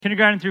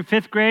Kindergarten through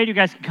 5th grade, you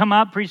guys can come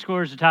up.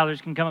 Preschoolers and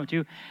toddlers can come up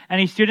too.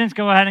 Any students,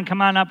 go ahead and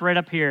come on up right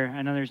up here.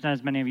 I know there's not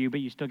as many of you,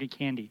 but you still get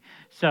candy.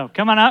 So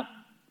come on up.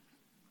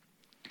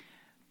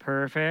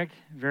 Perfect.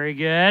 Very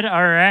good.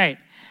 All right.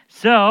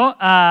 So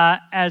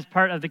as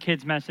part of the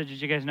kids' message,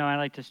 as you guys know, I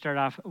like to start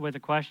off with a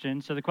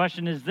question. So the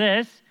question is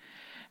this.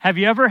 Have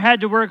you ever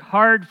had to work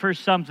hard for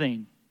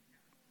something?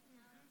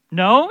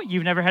 No?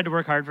 You've never had to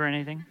work hard for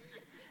anything?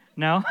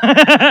 No?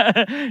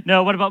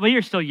 No, what about, well,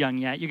 you're still young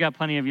yet. You got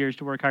plenty of years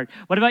to work hard.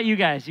 What about you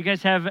guys? You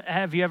guys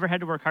have you ever had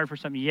to work hard for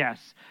something?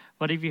 Yes.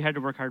 What have you had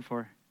to work hard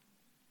for?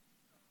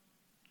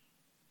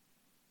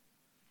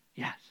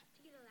 Yes.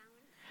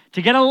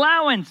 To get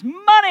allowance,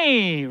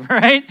 money,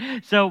 right?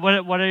 So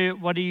what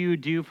do you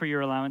do for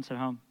your allowance at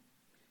home?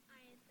 I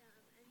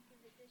empty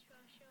the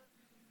dishwasher.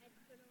 I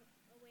put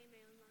away my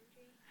own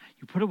laundry.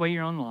 You put away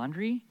your own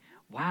laundry?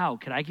 Wow,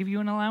 could I give you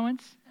an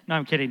allowance? No,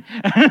 I'm kidding.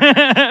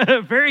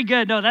 Very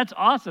good. No, that's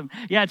awesome.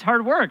 Yeah, it's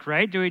hard work,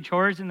 right? Doing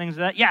chores and things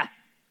like that. Yeah.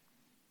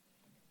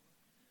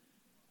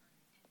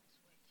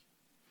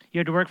 You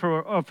had to work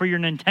for your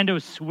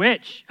Nintendo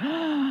Switch.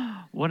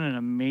 What an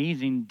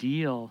amazing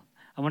deal.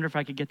 I wonder if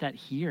I could get that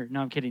here.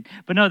 No, I'm kidding.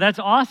 But no, that's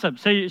awesome.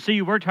 So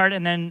you worked hard,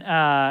 and then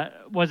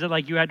was it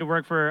like you had to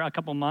work for a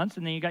couple months,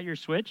 and then you got your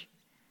Switch?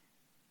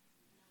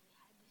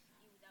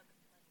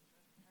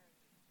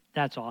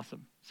 That's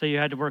awesome. So you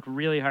had to work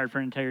really hard for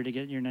an entire to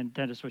get your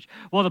Nintendo Switch.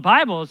 Well, the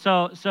Bible,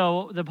 so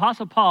the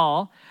Apostle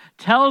Paul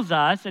tells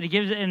us,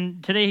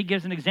 and today he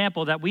gives an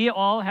example that we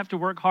all have to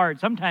work hard.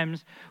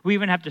 Sometimes we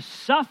even have to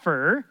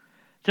suffer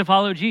to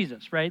follow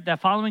Jesus, right? That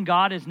following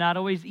God is not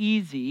always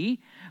easy,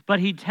 but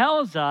he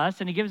tells us,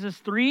 and he gives us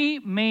 3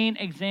 main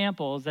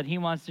examples that he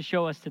wants to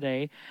show us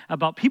today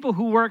about people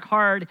who work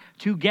hard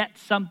to get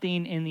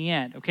something in the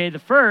end, okay? The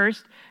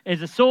first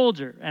is a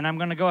soldier, and I'm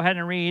going to go ahead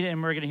and read,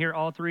 and we're going to hear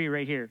all 3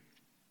 right here.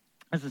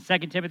 This is 2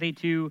 Timothy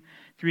 2,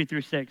 3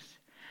 through 6.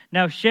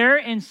 Now share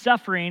in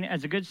suffering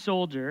as a good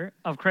soldier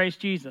of Christ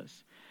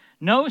Jesus.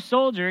 No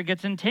soldier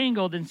gets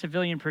entangled in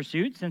civilian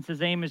pursuits, since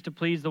his aim is to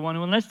please the one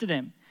who enlisted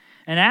him.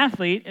 An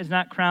athlete is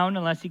not crowned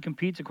unless he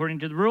competes according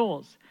to the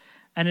rules.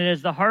 And it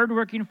is the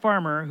hardworking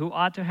farmer who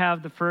ought to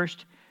have the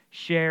first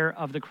share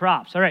of the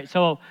crops. All right,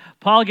 so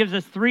Paul gives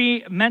us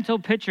 3 mental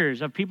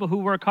pictures of people who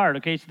work hard.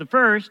 Okay, so the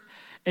first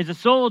is a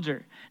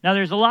soldier. Now,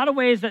 there's a lot of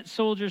ways that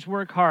soldiers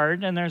work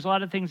hard, and there's a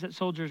lot of things that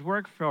soldiers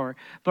work for.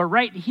 But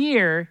right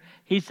here,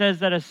 he says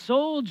that a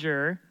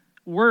soldier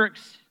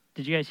works.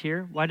 Did you guys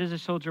hear? Why does a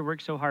soldier work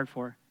so hard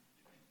for?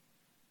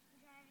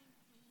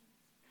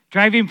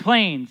 Driving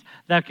planes.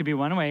 That could be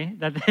one way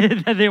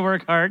that they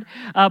work hard.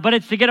 But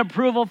it's to get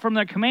approval from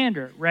their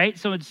commander, right?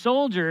 So in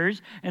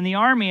soldiers and the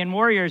army and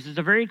warriors, there's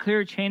a very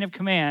clear chain of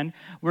command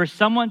where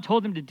someone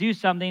told him to do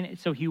something,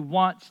 so he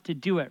wants to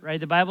do it, right?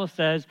 The Bible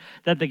says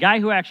that the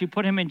guy who actually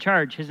put him in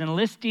charge, his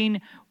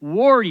enlisting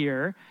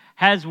warrior,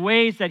 has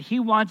ways that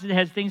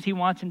has things he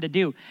wants him to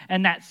do.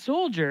 And that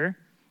soldier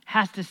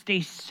has to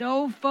stay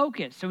so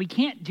focused. So he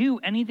can't do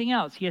anything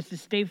else. He has to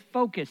stay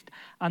focused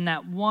on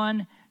that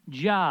one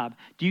job.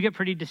 Do you get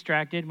pretty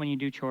distracted when you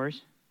do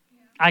chores? Yeah.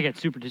 I get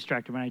super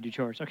distracted when I do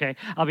chores. Okay,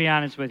 I'll be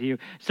honest with you.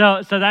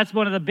 So that's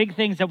one of the big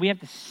things that we have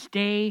to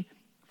stay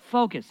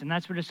focused, and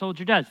that's what a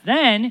soldier does.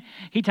 Then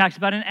he talks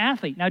about an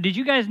athlete. Now, did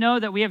you guys know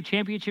that we have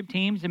championship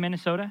teams in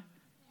Minnesota?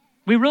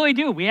 We really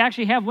do. We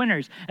actually have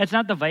winners. It's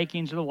not the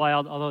Vikings or the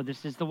Wild, although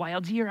this is the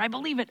Wild's year. I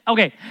believe it.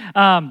 Okay.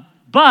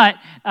 But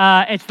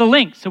it's the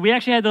Lynx. So we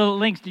actually had the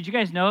Lynx. Did you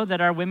guys know that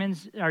our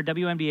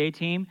WNBA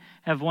team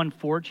have won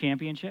 4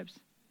 championships?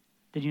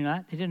 Did you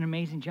not? They did an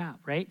amazing job,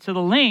 right? So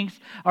the Lynx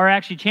are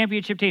actually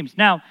championship teams.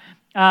 Now,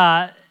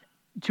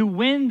 to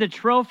win the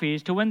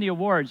trophies, to win the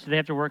awards, do they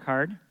have to work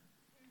hard?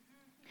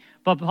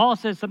 But Paul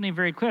says something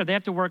very clear. They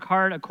have to work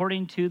hard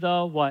according to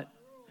the what?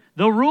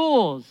 The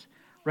rules,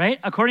 right?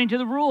 According to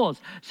the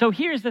rules. So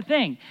here's the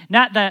thing.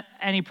 Not that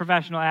any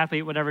professional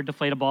athlete would ever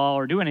deflate a ball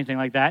or do anything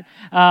like that.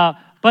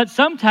 But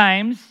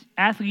sometimes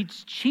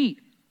athletes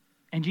cheat.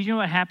 And do you know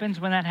what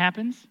happens when that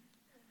happens?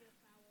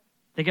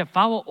 They get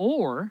foul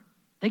or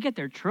they get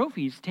their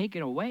trophies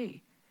taken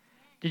away.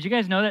 Did you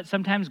guys know that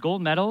sometimes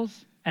gold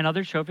medals and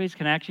other trophies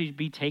can actually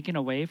be taken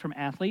away from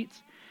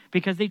athletes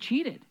because they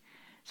cheated?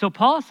 So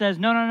Paul says,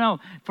 no.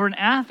 For an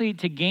athlete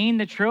to gain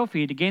the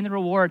trophy, to gain the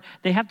reward,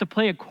 they have to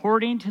play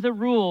according to the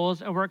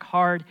rules and work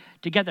hard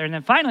to get there. And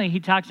then finally, he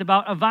talks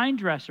about a vine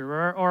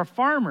dresser or a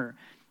farmer.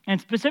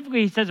 And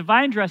specifically, he says a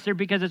vine dresser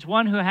because it's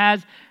one who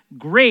has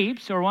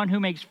grapes or one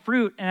who makes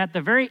fruit. And at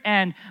the very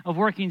end of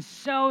working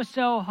so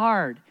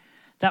hard,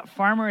 that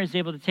farmer is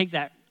able to take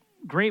that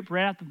grape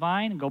right off the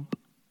vine and go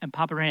and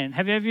pop it right in.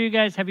 Have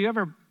you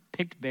ever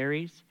picked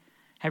berries?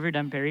 Have you ever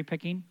done berry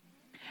picking?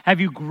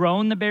 Have you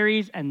grown the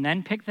berries and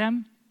then picked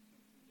them?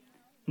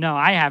 No,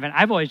 I haven't.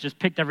 I've always just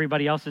picked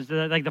everybody else's.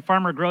 Like the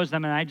farmer grows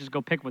them and I just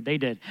go pick what they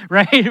did,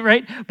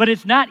 right? But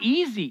it's not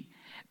easy.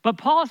 But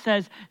Paul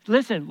says,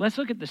 listen, let's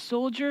look at the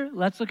soldier,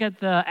 let's look at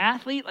the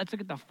athlete, let's look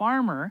at the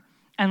farmer,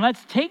 and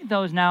let's take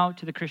those now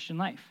to the Christian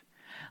life.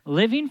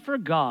 Living for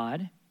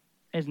God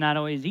is not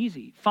always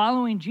easy.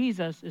 Following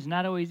Jesus is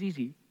not always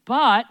easy.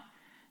 But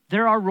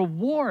there are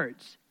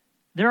rewards.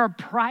 There are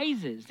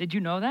prizes. Did you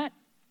know that?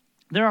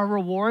 There are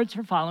rewards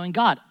for following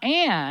God.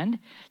 And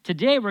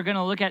today we're going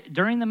to look at,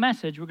 during the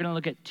message, we're going to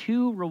look at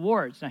 2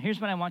 rewards. Now, here's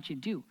what I want you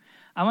to do.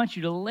 I want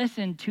you to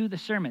listen to the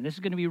sermon. This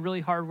is going to be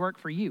really hard work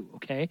for you,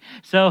 okay?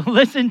 So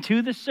listen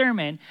to the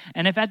sermon,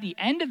 and if at the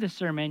end of the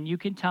sermon you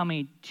can tell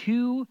me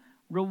 2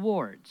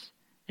 rewards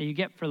that you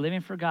get for living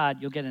for God,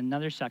 you'll get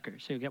another sucker.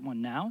 So you'll get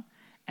one now,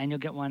 and you'll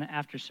get one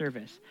after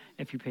service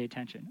if you pay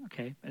attention,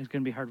 okay? It's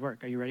going to be hard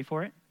work. Are you ready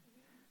for it?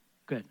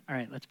 Good. All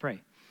right, let's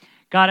pray.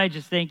 God, I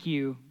just thank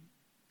you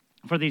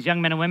for these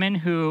young men and women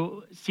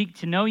who seek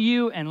to know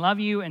you and love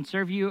you and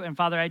serve you. And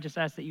Father, I just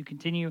ask that you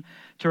continue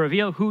to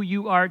reveal who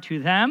you are to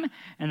them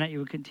and that you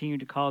will continue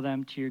to call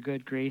them to your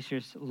good,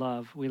 gracious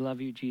love. We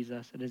love you,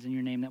 Jesus. It is in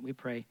your name that we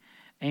pray.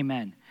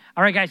 Amen.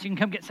 All right, guys, you can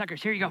come get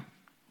suckers. Here you go.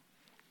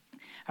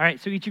 All right,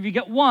 so each of you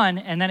get one.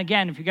 And then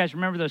again, if you guys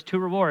remember those 2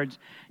 rewards,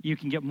 you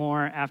can get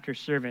more after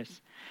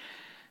service.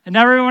 And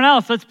now everyone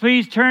else, let's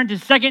please turn to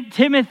 2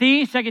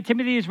 Timothy. 2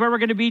 Timothy is where we're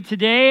going to be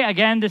today.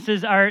 Again, this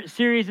is our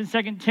series in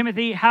 2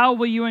 Timothy, How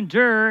Will You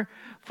Endure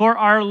for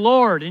Our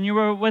Lord? And you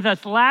were with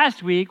us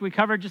last week. We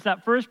covered just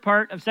that first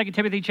part of 2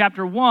 Timothy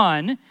chapter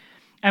 1.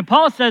 And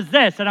Paul says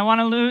this, and I want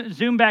to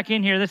zoom back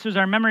in here. This was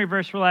our memory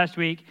verse for last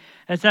week.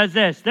 It says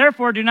this,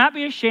 Therefore, do not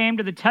be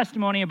ashamed of the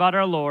testimony about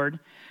our Lord,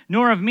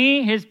 nor of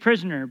me, his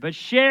prisoner, but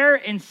share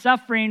in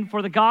suffering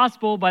for the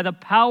gospel by the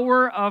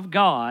power of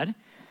God,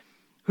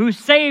 who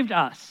saved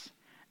us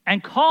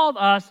and called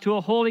us to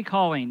a holy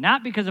calling,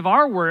 not because of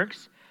our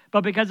works,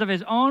 but because of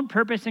his own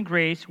purpose and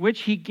grace,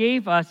 which he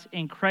gave us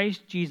in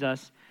Christ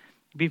Jesus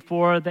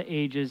before the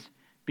ages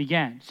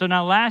began. So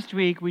now last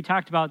week we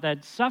talked about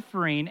that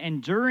suffering,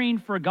 enduring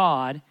for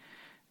God,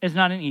 is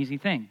not an easy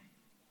thing.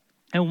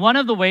 And one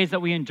of the ways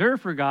that we endure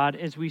for God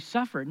is we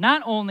suffer,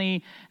 not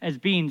only as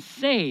being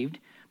saved,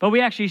 but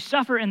we actually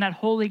suffer in that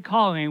holy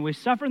calling. We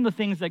suffer in the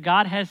things that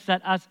God has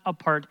set us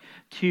apart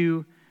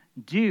to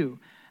do.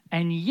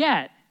 And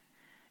yet,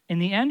 in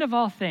the end of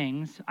all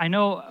things, I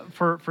know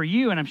for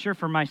you, and I'm sure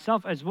for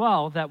myself as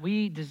well, that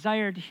we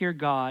desire to hear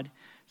God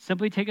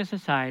simply take us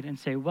aside and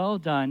say, well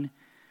done,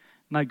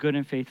 my good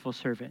and faithful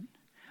servant.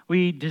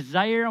 We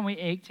desire and we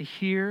ache to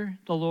hear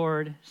the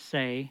Lord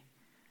say,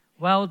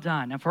 well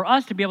done. And for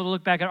us to be able to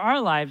look back at our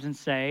lives and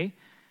say,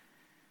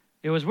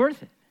 it was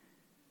worth it.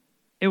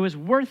 It was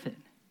worth it.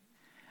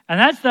 And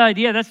that's the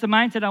idea, that's the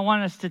mindset I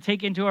want us to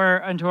take into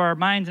our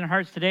minds and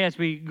hearts today as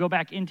we go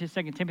back into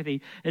 2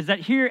 Timothy, is that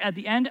here at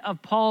the end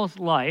of Paul's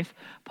life,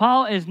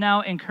 Paul is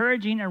now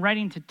encouraging and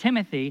writing to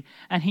Timothy,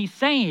 and he's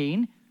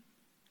saying,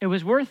 it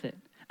was worth it.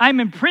 I'm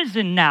in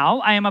prison now.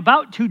 I am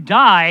about to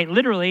die.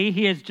 Literally,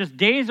 he is just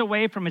days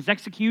away from his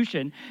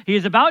execution. He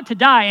is about to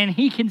die, and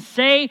he can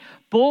say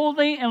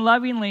boldly and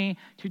lovingly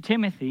to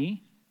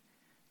Timothy,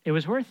 it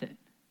was worth it.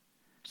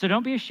 So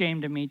don't be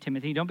ashamed of me,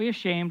 Timothy. Don't be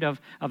ashamed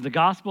of the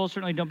gospel.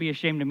 Certainly don't be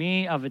ashamed of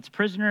me, of its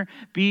prisoner.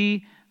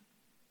 Be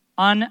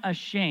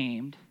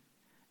unashamed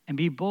and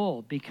be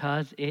bold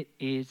because it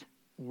is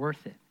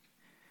worth it.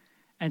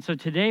 And so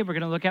today we're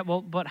going to look at,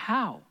 well, but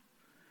how?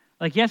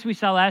 Like, yes, we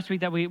saw last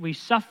week that we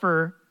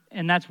suffer,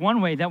 and that's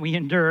one way that we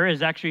endure,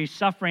 is actually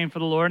suffering for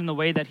the Lord in the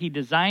way that he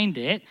designed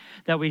it,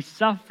 that we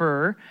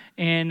suffer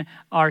in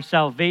our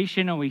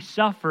salvation, and we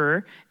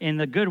suffer in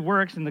the good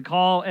works and the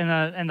call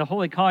and the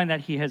holy calling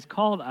that he has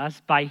called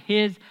us by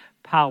his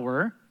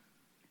power.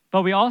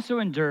 But we also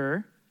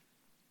endure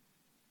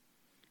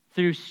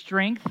through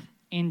strength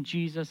in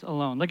Jesus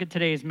alone. Look at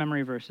today's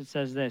memory verse. It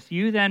says this,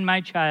 You then,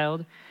 my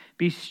child,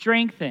 be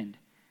strengthened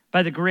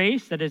by the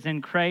grace that is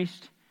in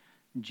Christ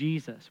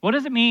Jesus. What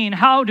does it mean?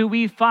 How do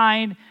we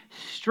find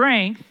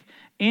strength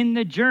in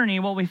the journey?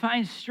 Well, we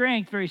find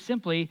strength very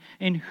simply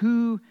in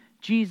who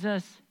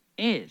Jesus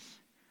is.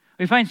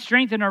 We find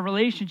strength in our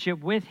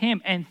relationship with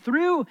him. And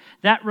through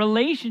that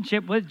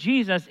relationship with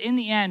Jesus, in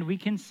the end, we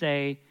can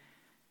say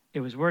it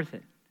was worth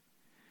it.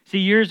 See,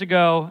 years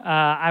ago,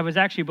 I was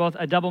actually both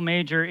a double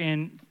major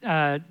in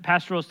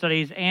pastoral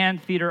studies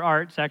and theater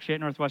arts, actually, at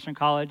Northwestern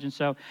College, and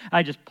so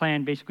I just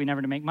planned basically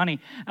never to make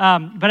money.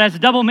 But as a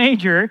double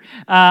major,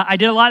 I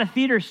did a lot of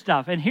theater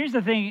stuff. And here's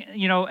the thing,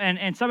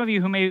 and some of you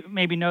who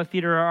maybe know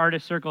theater or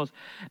artist circles,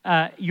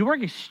 you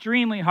work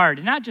extremely hard.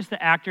 And not just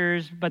the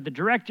actors, but the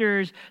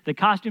directors, the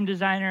costume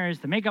designers,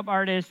 the makeup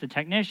artists, the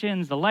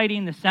technicians, the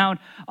lighting, the sound,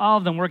 all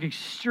of them work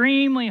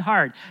extremely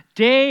hard,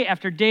 day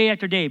after day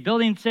after day,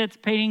 building sets,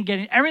 painting,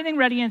 getting everything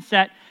ready and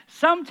set,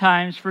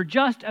 sometimes for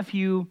just a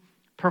few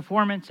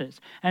performances.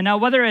 And now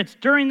whether it's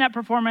during that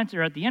performance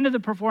or at the end of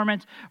the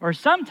performance, or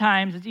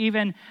sometimes it's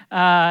even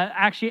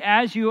actually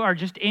as you are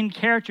just in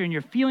character and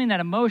you're feeling that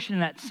emotion,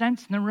 that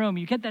sense in the room,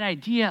 you get that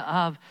idea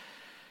of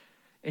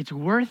it's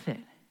worth it.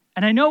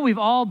 And I know we've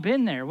all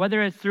been there,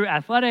 whether it's through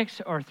athletics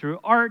or through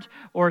art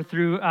or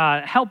through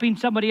helping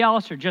somebody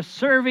else or just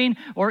serving,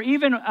 or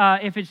even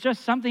if it's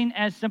just something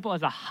as simple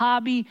as a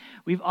hobby,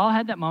 we've all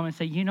had that moment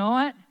say, you know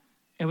what?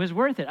 It was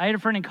worth it. I had a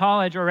friend in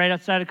college or right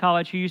outside of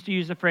college who used to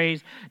use the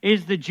phrase,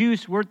 is the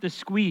juice worth the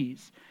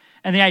squeeze?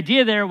 And the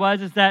idea there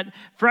is that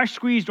fresh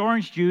squeezed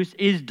orange juice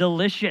is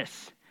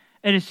delicious.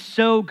 It is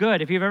so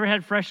good. If you've ever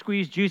had fresh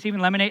squeezed juice, even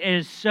lemonade, it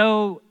is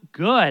so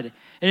good.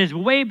 It is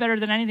way better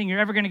than anything you're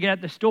ever going to get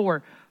at the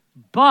store.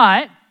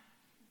 But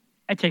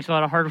it takes a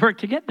lot of hard work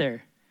to get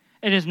there.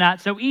 It is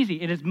not so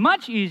easy. It is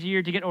much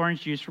easier to get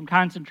orange juice from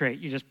concentrate.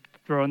 You just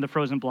throw in the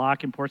frozen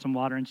block and pour some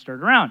water and stir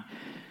it around.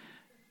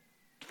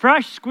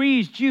 Fresh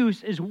squeezed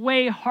juice is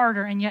way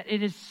harder, and yet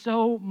it is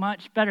so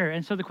much better.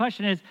 And so the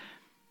question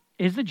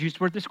is the juice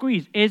worth the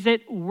squeeze? Is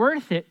it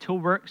worth it to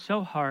work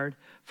so hard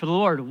for the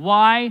Lord?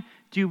 Why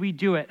do we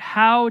do it?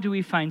 How do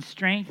we find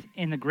strength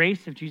in the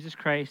grace of Jesus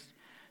Christ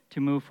to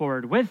move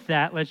forward? With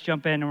that, let's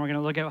jump in, and we're going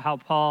to look at how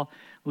Paul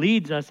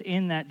leads us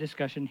in that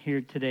discussion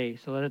here today.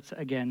 So let's,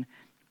 again,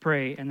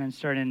 pray, and then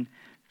start in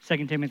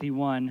 2 Timothy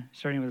 1,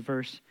 starting with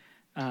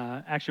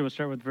we'll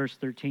start with verse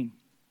 13.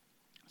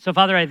 So,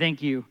 Father, I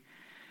thank you.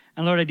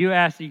 And Lord, I do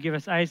ask that you give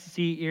us eyes to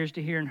see, ears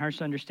to hear, and hearts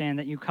to understand,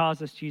 that you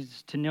cause us,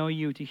 Jesus, to know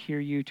you, to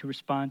hear you, to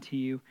respond to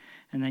you,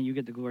 and that you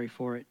get the glory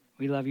for it.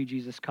 We love you,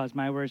 Jesus. Cause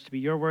my words to be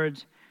your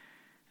words,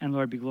 and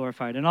Lord, be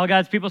glorified. And all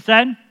God's people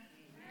said?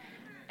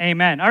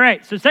 Amen. All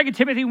right, so 2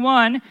 Timothy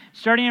 1,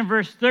 starting in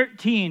verse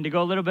 13, to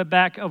go a little bit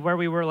back of where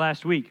we were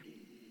last week.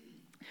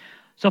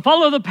 So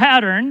follow the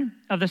pattern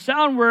of the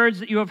sound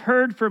words that you have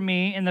heard from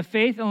me in the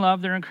faith and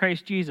love that are in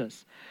Christ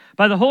Jesus.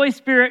 By the Holy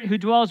Spirit who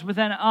dwells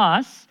within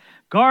us,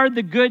 guard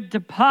the good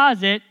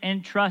deposit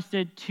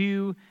entrusted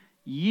to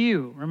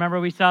you. Remember,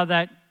 we saw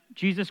that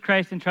Jesus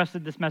Christ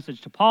entrusted this message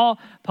to Paul.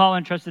 Paul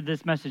entrusted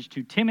this message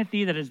to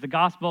Timothy, that is the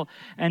gospel.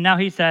 And now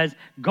he says,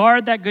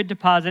 guard that good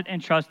deposit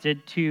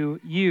entrusted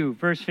to you.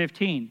 Verse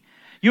 15.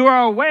 You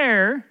are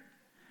aware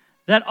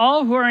that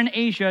all who are in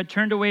Asia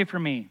turned away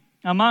from me,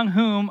 among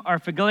whom are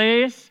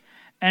Phygellus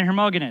and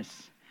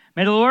Hermogenes.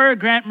 May the Lord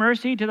grant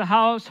mercy to the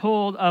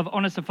household of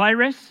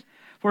Onesiphorus,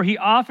 for he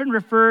often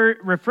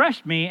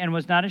refreshed me and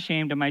was not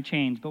ashamed of my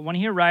chains. But when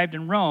he arrived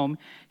in Rome,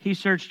 he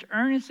searched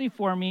earnestly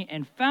for me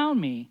and found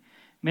me.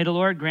 May the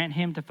Lord grant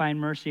him to find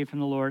mercy from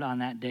the Lord on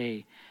that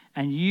day.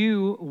 And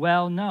you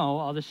well know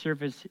all the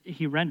service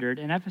he rendered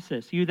in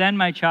Ephesus. You then,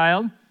 my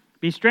child,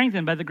 be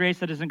strengthened by the grace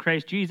that is in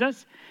Christ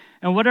Jesus.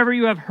 And whatever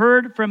you have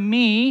heard from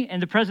me in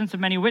the presence of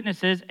many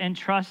witnesses,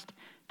 entrust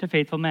to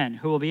faithful men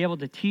who will be able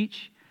to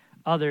teach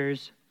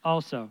others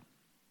also.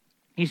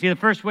 You see, the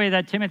first way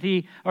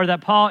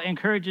that Paul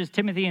encourages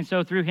Timothy, and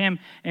so through him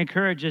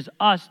encourages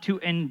us to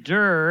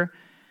endure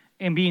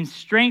and being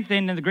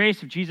strengthened in the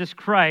grace of Jesus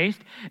Christ,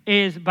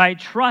 is by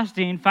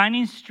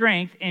finding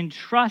strength in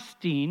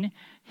trusting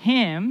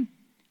him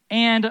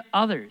and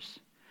others.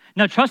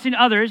 Now, trusting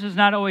others is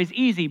not always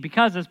easy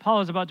because, as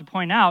Paul is about to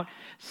point out,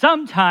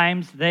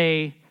 sometimes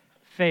they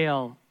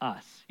fail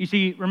us. You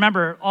see,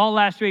 remember, all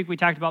last week we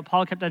talked about,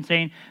 Paul kept on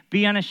saying,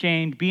 be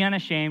unashamed, be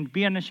unashamed,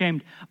 be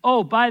unashamed.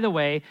 Oh, by the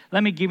way,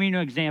 let me give you an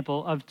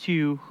example of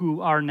two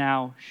who are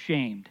now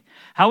shamed.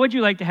 How would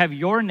you like to have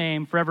your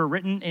name forever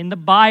written in the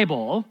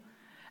Bible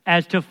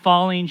as to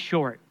falling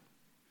short?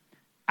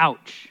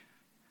 Ouch,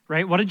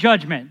 right? What a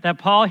judgment that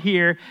Paul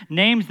here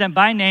names them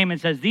by name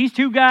and says, these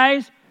two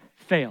guys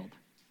failed.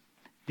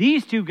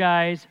 These two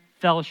guys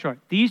fell short.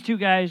 These two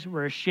guys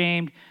were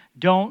ashamed.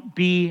 Don't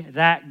be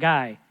that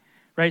guy.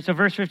 Right, so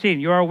verse 15,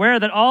 you are aware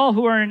that all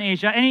who are in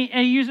Asia, and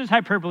he uses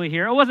hyperbole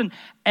here. It wasn't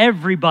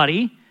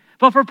everybody,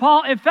 but for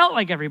Paul, it felt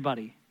like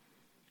everybody.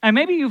 And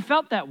maybe you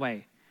felt that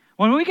way.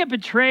 When we get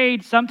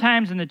betrayed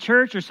sometimes in the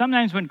church, or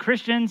sometimes when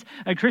Christian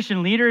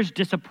leaders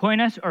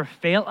disappoint us or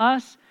fail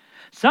us,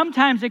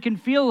 sometimes it can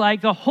feel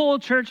like the whole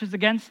church is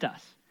against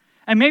us.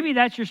 And maybe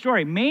that's your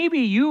story. Maybe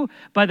you,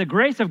 by the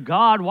grace of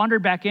God,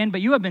 wandered back in,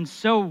 but you have been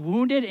so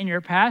wounded in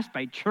your past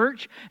by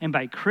church and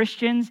by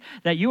Christians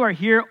that you are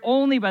here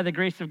only by the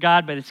grace of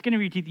God, by the skin of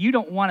your teeth. You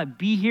don't want to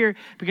be here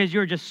because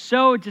you're just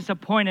so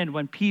disappointed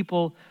when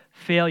people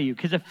fail you,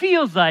 because it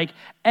feels like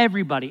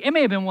everybody. It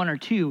may have been one or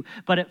two,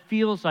 but it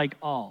feels like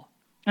all.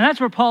 And that's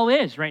where Paul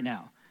is right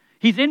now.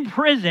 He's in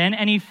prison,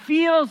 and he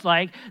feels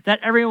like that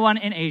everyone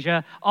in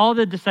Asia, all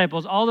the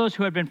disciples, all those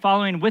who had been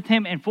following with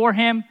him and for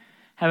him,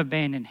 have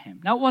abandoned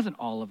him. Now, it wasn't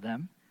all of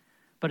them,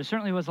 but it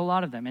certainly was a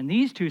lot of them. And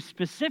these two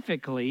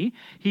specifically,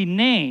 he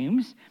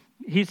names,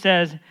 he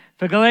says,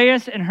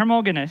 Phygellus and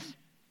Hermogenes.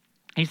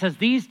 He says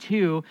these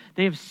two,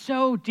 they have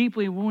so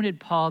deeply wounded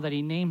Paul that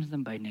he names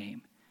them by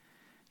name.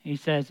 He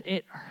says,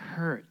 it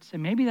hurts.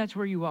 And maybe that's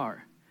where you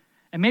are.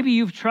 And maybe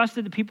you've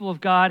trusted the people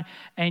of God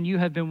and you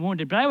have been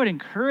wounded. But I would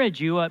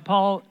encourage you, what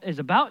Paul is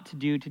about to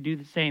do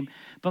the same.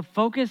 But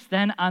focus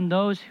then on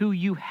those who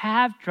you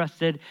have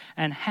trusted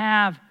and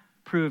have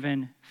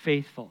proven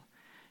faithful.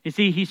 You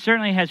see, he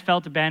certainly has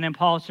felt abandoned.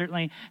 Paul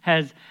certainly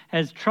has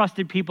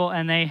trusted people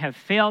and they have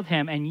failed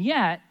him. And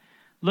yet,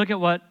 look at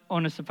what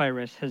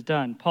Onesiphorus has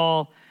done.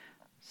 Paul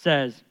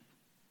says,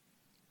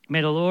 may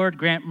the Lord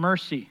grant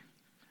mercy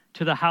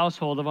to the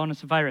household of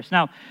Onesiphorus.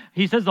 Now,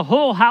 he says the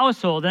whole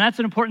household, and that's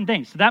an important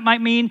thing. So that might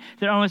mean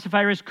that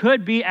Onesiphorus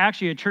could be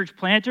actually a church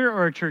planter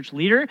or a church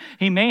leader.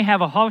 He may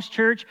have a house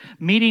church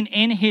meeting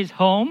in his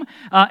home.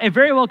 It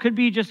very well could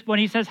be just when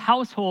he says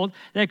household,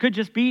 that could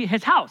just be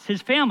his house,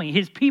 his family,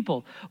 his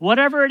people.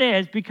 Whatever it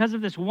is, because of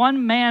this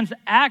one man's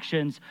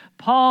actions,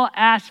 Paul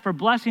asks for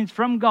blessings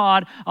from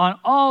God on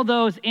all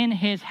those in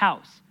his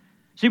house.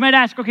 So you might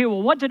ask, okay,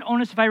 well, what did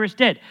Onesiphorus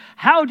did?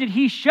 How did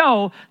he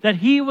show that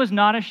he was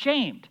not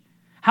ashamed?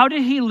 How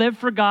did he live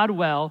for God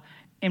well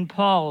in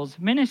Paul's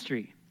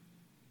ministry?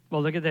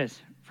 Well, look at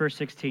this, verse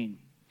 16.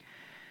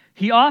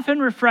 He often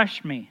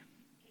refreshed me.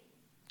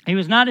 He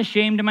was not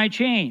ashamed of my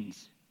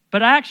chains.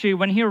 But actually,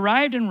 when he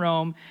arrived in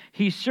Rome,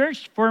 he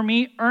searched for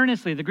me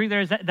earnestly. The Greek there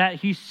is that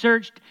he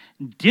searched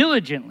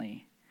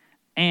diligently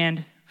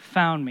and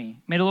found me.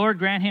 May the Lord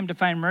grant him to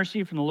find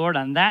mercy from the Lord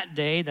on that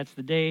day. That's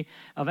the day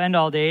of end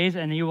all days.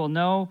 And you will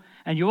know,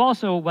 and you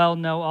also well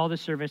know all the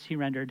service he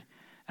rendered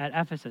at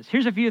Ephesus.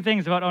 Here's a few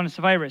things about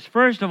Onesiphorus.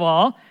 First of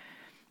all,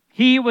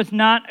 he was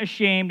not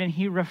ashamed and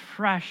he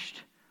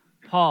refreshed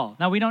Paul.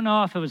 Now, we don't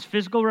know if it was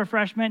physical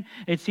refreshment.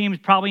 It seems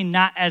probably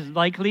not as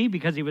likely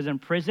because he was in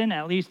prison,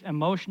 at least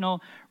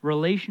emotional,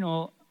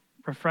 relational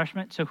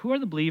refreshment. So who are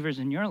the believers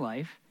in your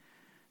life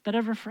that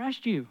have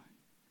refreshed you?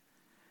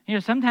 You know,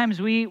 sometimes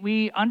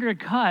we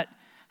undercut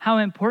how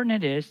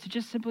important it is to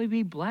just simply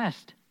be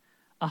blessed.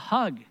 A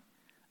hug,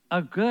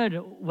 a good,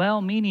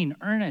 well-meaning,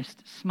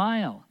 earnest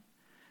smile.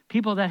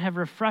 People that have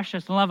refreshed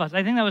us and love us.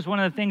 I think that was one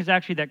of the things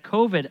actually that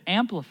COVID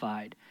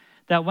amplified.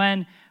 That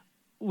when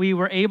we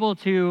were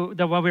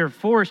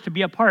forced to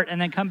be apart and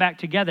then come back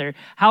together,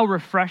 how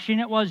refreshing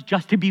it was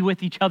just to be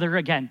with each other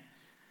again.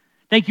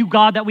 Thank you,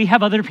 God, that we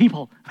have other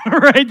people,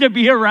 right, to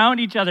be around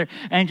each other.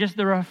 And just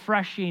the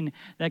refreshing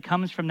that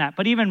comes from that.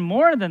 But even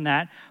more than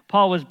that,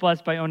 Paul was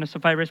blessed by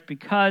Onesiphorus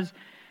because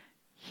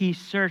he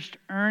searched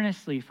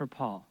earnestly for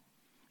Paul.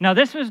 Now,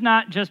 this was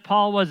not just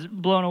Paul was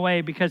blown away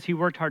because he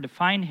worked hard to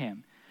find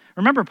him.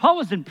 Remember, Paul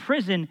was in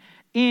prison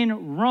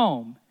in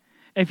Rome.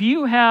 If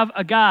you have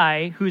a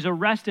guy who's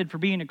arrested for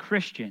being a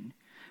Christian,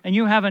 and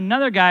you have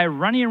another guy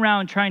running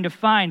around trying to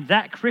find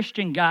that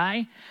Christian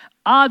guy,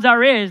 odds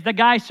are the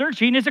guy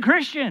searching is a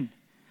Christian.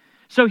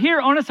 So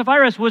here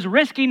Onesiphorus was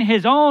risking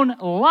his own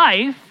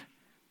life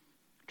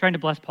trying to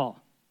bless Paul,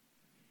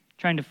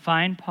 trying to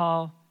find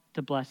Paul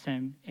to bless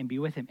him and be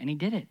with him. And he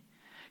did it.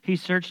 He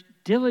searched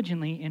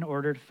diligently in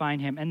order to find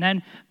him. And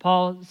then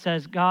Paul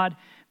says, God,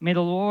 may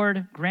the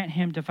Lord grant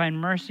him to find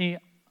mercy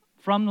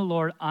from the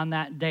Lord on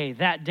that day,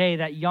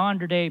 that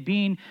yonder day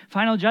being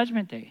final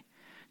judgment day,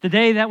 the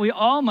day that we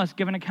all must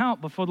give an account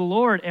before the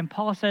Lord. And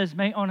Paul says,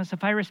 may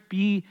Onesiphorus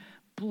be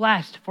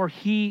blessed, for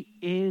he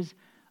is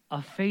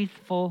a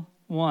faithful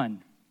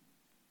one.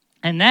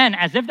 And then,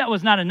 as if that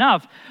was not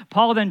enough,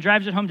 Paul then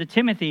drives it home to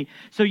Timothy.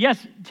 So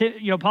yes,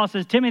 Paul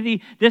says,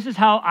 Timothy, this is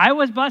how I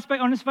was blessed by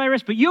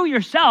Onesiphorus, but you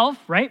yourself,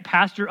 right,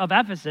 pastor of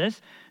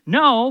Ephesus,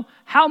 know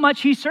how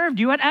much he served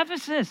you at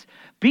Ephesus.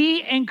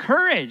 Be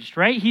encouraged,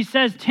 right? He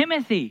says,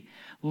 Timothy,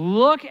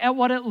 look at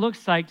what it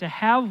looks like to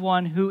have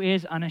one who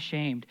is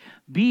unashamed.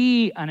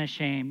 Be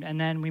unashamed. And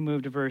then we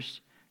move to verse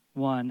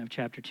 1 of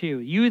chapter 2.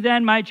 You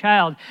then, my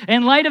child,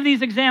 in light of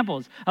these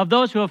examples of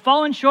those who have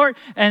fallen short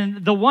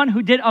and the one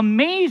who did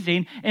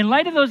amazing, in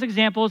light of those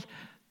examples,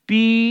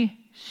 be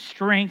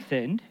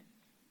strengthened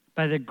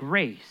by the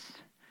grace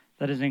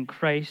that is in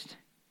Christ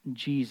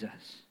Jesus.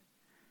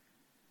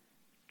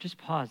 Just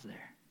pause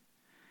there.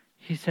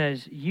 He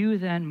says, you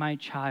then, my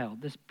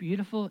child, this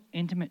beautiful,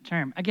 intimate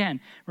term. Again,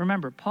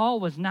 remember, Paul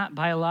was not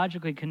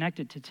biologically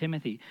connected to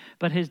Timothy,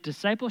 but his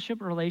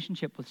discipleship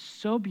relationship was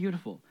so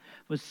beautiful,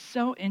 was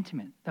so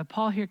intimate, that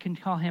Paul here can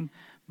call him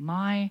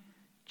my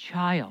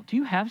child. Do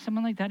you have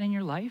someone like that in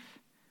your life?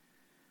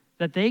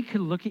 That they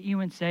could look at you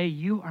and say,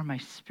 you are my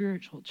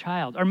spiritual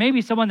child. Or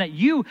maybe someone that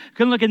you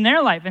can look in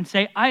their life and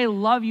say, I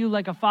love you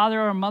like a father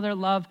or a mother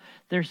love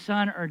their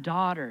son or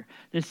daughter.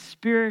 This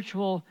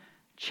spiritual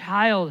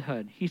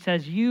childhood. He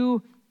says,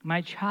 you,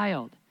 my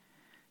child,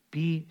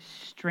 be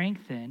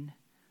strengthened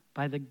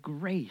by the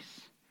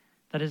grace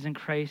that is in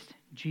Christ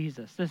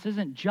Jesus. This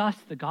isn't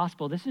just the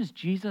gospel. This is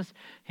Jesus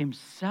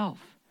himself.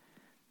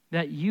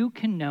 That you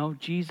can know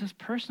Jesus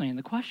personally. And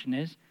the question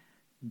is,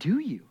 do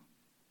you?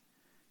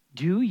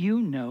 Do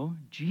you know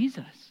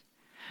Jesus?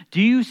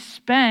 Do you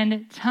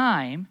spend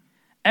time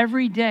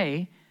every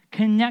day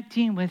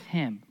connecting with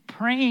him,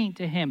 praying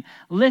to him,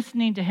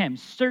 listening to him,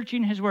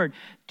 searching his word?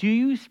 Do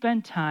you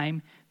spend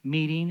time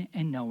meeting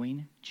and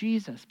knowing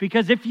Jesus?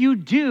 Because if you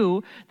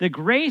do, the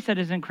grace that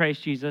is in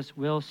Christ Jesus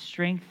will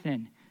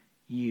strengthen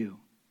you.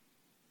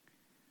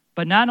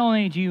 But not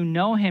only do you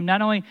know him,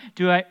 not only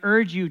do I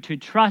urge you to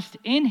trust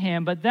in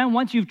him, but then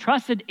once you've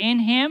trusted in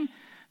him,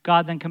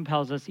 God then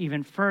compels us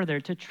even further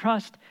to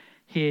trust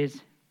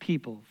his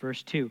people.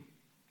 Verse 2.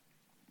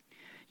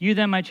 You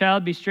then, my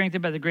child, be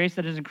strengthened by the grace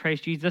that is in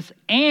Christ Jesus,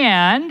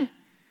 and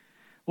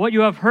what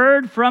you have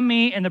heard from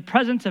me in the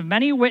presence of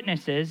many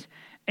witnesses,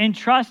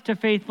 Entrust to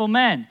faithful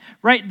men,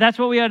 right? That's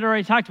what we had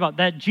already talked about,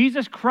 that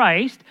Jesus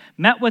Christ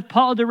met with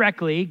Paul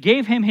directly,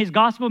 gave him his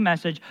gospel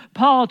message.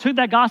 Paul took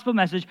that gospel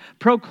message,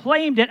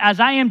 proclaimed it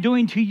as I am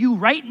doing to you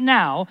right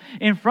now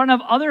in front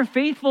of other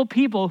faithful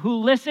people who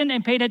listened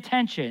and paid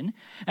attention.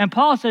 And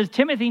Paul says,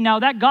 Timothy, now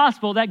that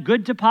gospel, that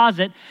good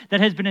deposit that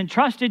has been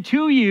entrusted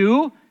to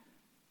you,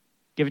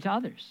 give it to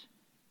others.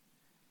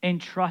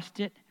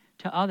 Entrust it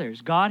to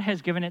others. God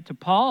has given it to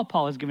Paul.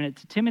 Paul has given it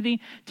to Timothy.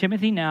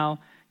 Timothy, now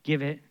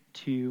give it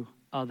to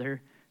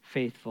other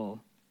faithful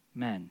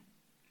men.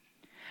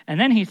 And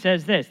then he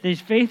says this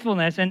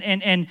faithfulness,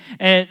 and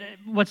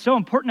what's so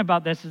important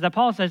about this is that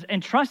Paul says,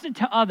 entrust it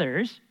to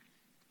others,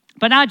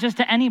 but not just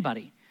to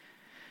anybody.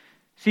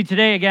 See,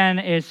 today again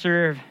is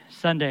Serve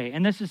Sunday,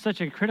 and this is such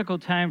a critical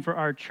time for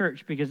our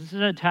church because this is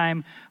a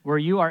time where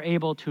you are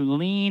able to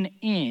lean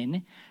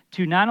in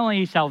to not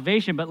only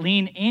salvation, but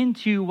lean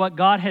into what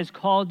God has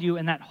called you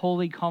in that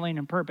holy calling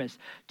and purpose,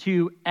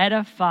 to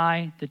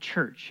edify the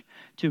church,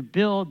 to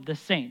build the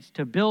saints,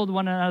 to build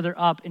one another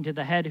up into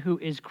the head who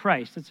is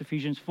Christ. That's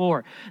Ephesians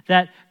 4.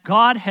 That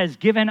God has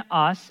given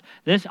us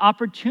this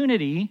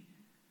opportunity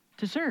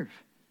to serve.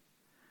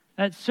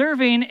 That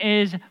serving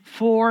is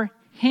for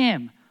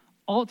Him,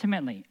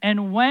 ultimately.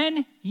 And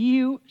when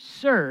you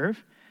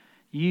serve,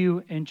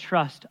 you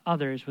entrust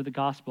others with the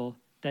gospel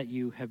that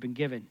you have been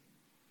given.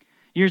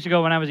 Years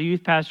ago, when I was a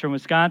youth pastor in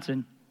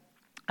Wisconsin,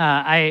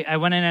 I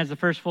went in as the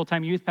first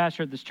full-time youth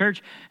pastor at this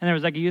church, and there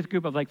was like a youth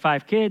group of like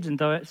 5 kids, and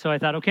so I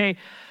thought, okay,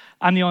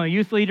 I'm the only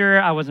youth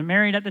leader. I wasn't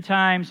married at the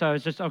time, so I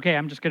was just, okay,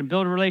 I'm just going to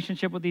build a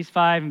relationship with these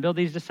 5 and build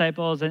these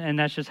disciples, and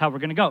that's just how we're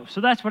going to go.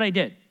 So that's what I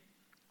did.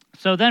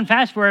 So then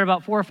fast forward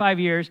about 4 or 5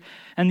 years,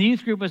 and the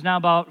youth group was now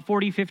about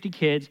 40, 50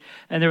 kids,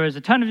 and there was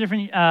a ton of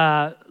different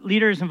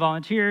leaders and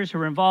volunteers who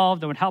were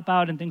involved and would help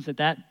out and things like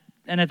that.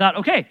 And I thought,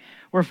 okay,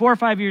 we're 4 or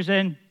 5 years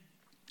in.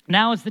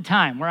 Now is the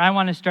time where I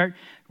want to start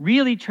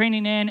really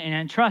training in and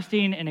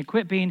entrusting and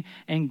equipping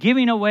and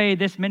giving away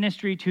this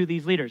ministry to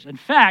these leaders. In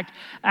fact,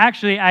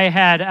 actually, I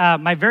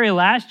had my very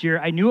last year,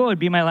 I knew it would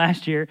be my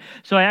last year,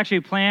 so I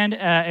actually planned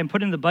and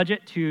put in the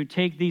budget to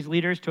take these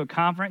leaders to a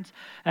conference,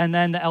 and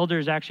then the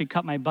elders actually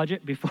cut my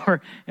budget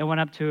before it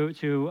went up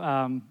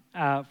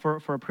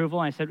for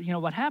approval. And I said, you know,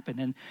 what happened?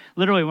 And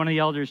literally one of the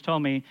elders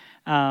told me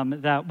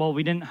that, well,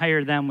 we didn't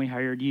hire them, we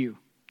hired you.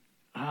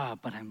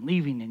 But I'm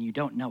leaving and you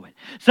don't know it.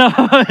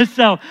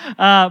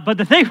 But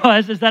the thing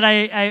is that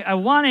I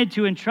wanted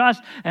to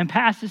entrust and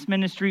pass this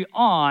ministry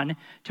on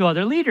to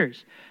other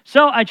leaders.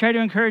 So I tried to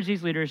encourage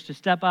these leaders to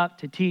step up,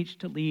 to teach,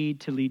 to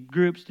lead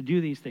groups, to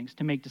do these things,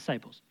 to make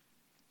disciples.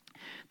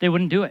 They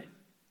wouldn't do it.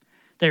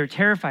 They were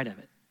terrified of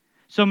it.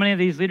 So many of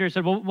these leaders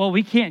said, well,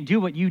 we can't do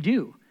what you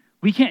do.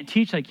 We can't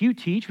teach like you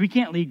teach. We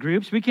can't lead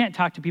groups. We can't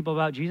talk to people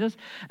about Jesus.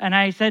 And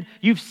I said,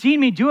 you've seen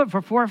me do it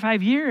for 4 or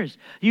 5 years.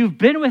 You've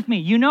been with me.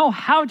 You know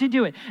how to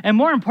do it. And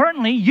more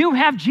importantly, you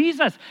have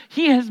Jesus.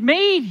 He has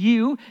made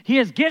you. He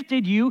has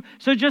gifted you.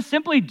 So just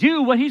simply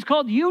do what He's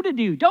called you to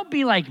do. Don't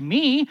be like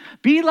me.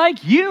 Be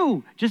like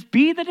you. Just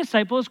be the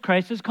disciples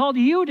Christ has called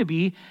you to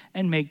be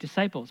and make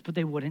disciples. But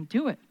they wouldn't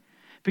do it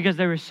because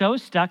they were so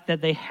stuck that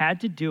they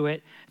had to do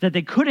it, that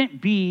they couldn't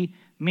be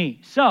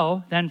me.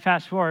 So then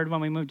fast forward when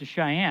we moved to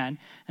Cheyenne,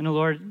 and the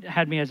Lord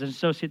had me as an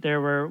associate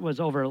there where it was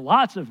over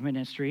lots of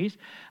ministries.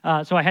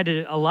 So I had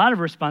a lot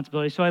of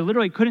responsibility. So I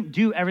literally couldn't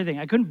do everything.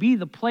 I couldn't be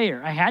the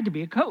player. I had to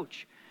be a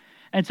coach.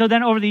 And so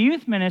then over the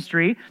youth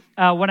ministry,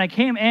 when I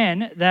came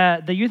in,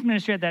 the youth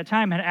ministry at that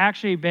time had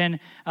actually been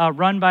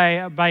run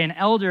by an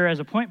elder as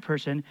a point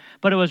person,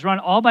 but it was run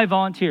all by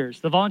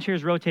volunteers. The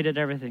volunteers rotated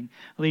everything,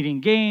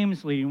 leading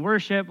games, leading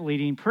worship,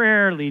 leading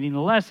prayer, leading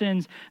the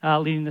lessons,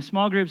 leading the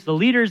small groups. The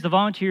leaders, the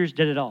volunteers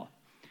did it all.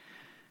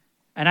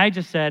 And I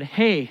just said,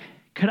 hey,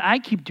 could I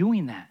keep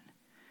doing that?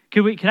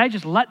 Could I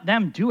just let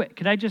them do it?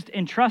 Could I just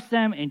entrust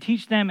them and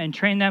teach them and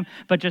train them,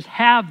 but just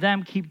have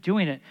them keep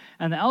doing it?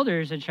 And the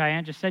elders in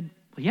Cheyenne just said,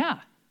 well, yeah,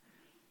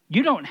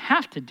 you don't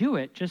have to do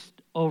it.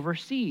 Just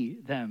oversee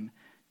them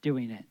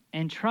doing it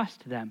and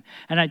trust them.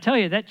 And I tell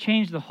you, that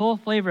changed the whole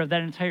flavor of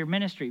that entire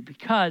ministry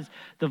because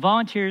the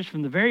volunteers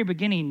from the very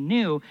beginning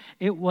knew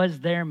it was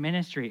their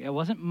ministry. It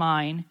wasn't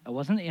mine. It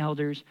wasn't the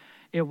elders.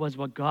 It was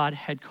what God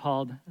had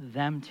called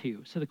them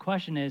to. So the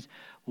question is,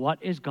 what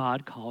is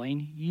God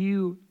calling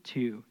you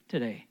to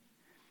today?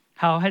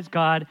 How has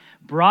God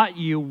brought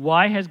you?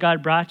 Why has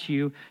God brought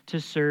you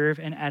to serve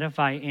and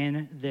edify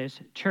in this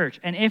church?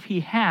 And if He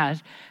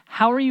has,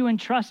 how are you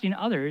entrusting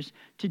others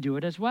to do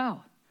it as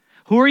well?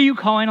 Who are you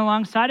calling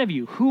alongside of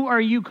you? Who are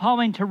you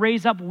calling to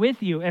raise up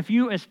with you? If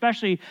you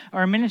especially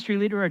are a ministry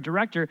leader or a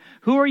director,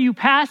 who are you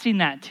passing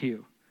that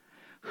to?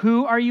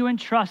 Who are you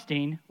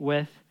entrusting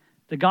with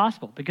the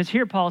gospel? Because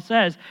here Paul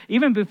says,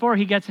 even before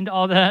he gets into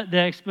all the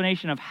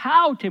explanation of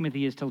how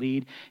Timothy is to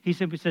lead, he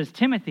simply says,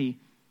 Timothy,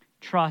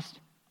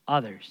 trust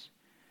others.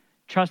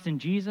 Trust in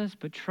Jesus,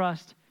 but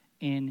trust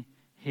in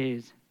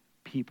His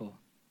people.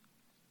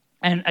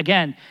 And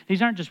again,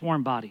 these aren't just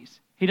warm bodies.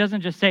 He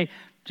doesn't just say,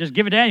 just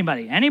give it to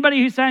anybody. Anybody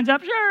who signs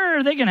up,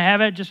 sure, they can have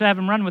it. Just have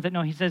them run with it.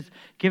 No, he says,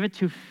 give it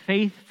to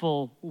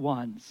faithful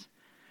ones.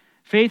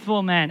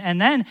 Faithful men. And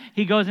then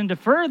he goes into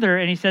further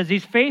and he says,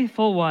 these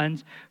faithful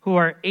ones who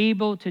are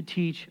able to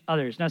teach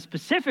others. Now,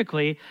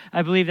 specifically,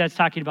 I believe that's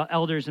talking about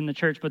elders in the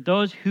church, but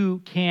those who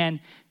can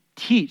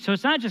teach. So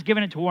it's not just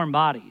giving it to warm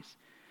bodies.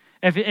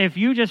 If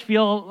you just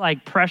feel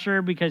like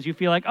pressure because you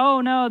feel like,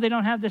 oh, no, they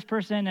don't have this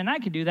person and I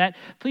could do that,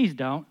 please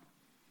don't.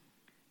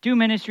 Do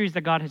ministries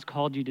that God has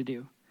called you to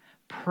do.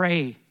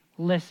 Pray,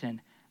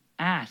 listen,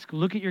 ask,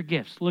 look at your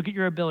gifts, look at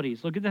your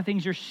abilities, look at the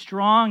things you're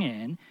strong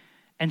in,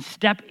 and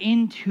step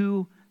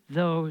into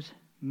those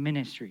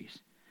ministries.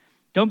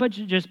 Don't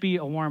just be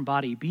a warm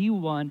body. Be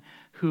one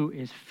who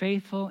is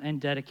faithful and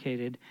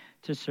dedicated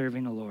to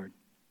serving the Lord.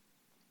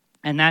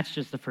 And that's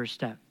just the first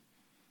step.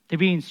 To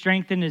being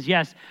strengthened is,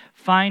 yes,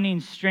 finding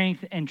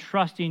strength and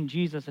trusting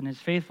Jesus and his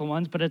faithful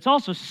ones, but it's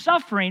also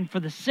suffering for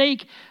the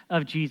sake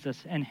of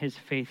Jesus and his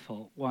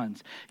faithful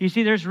ones. You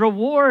see, there's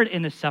reward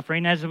in the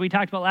suffering. As we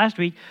talked about last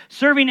week,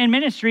 serving in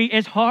ministry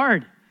is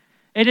hard.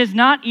 It is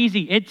not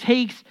easy. It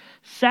takes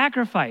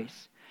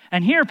sacrifice.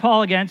 And here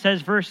Paul again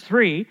says, verse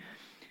 3,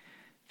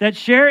 that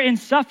share in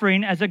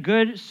suffering as a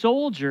good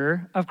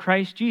soldier of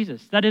Christ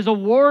Jesus. That is a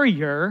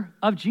warrior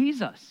of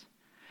Jesus.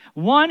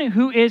 One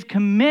who is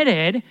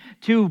committed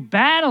to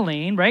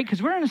battling, right?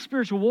 Because we're in a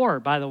spiritual war,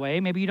 by the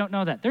way. Maybe you don't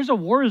know that. There's a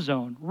war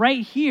zone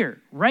right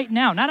here, right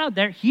now. Not out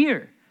there,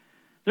 here.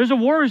 There's a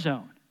war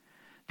zone.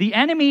 The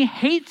enemy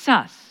hates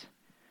us.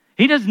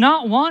 He does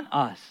not want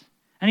us.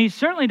 And he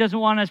certainly doesn't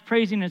want us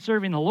praising and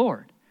serving the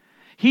Lord.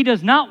 He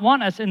does not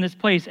want us in this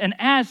place. And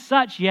as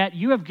such, yet,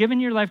 you have given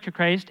your life to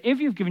Christ. If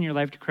you've given your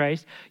life to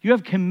Christ, you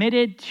have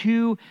committed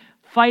to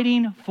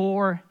fighting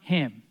for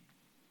him.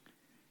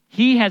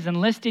 He has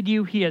enlisted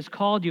you. He has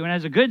called you. And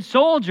as a good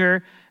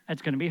soldier,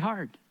 it's going to be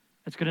hard.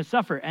 It's going to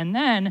suffer. And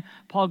then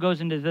Paul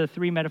goes into the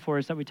three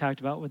metaphors that we talked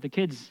about with the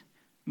kids'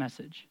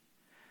 message.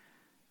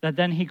 That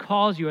then he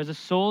calls you as a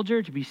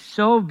soldier to be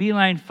so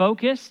beeline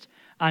focused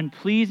on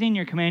pleasing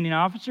your commanding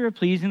officer,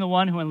 pleasing the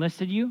one who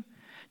enlisted you,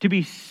 to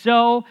be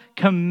so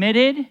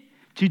committed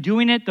to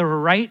doing it the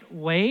right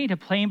way, to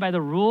playing by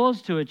the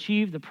rules, to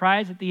achieve the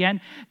prize at the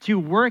end, to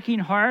working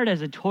hard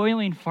as a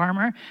toiling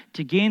farmer,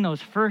 to gain those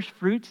first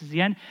fruits at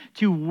the end,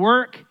 to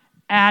work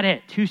at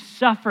it, to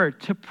suffer,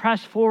 to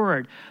press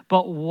forward.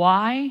 But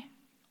why?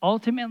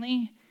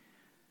 Ultimately,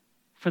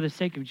 for the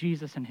sake of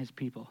Jesus and his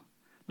people.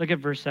 Look at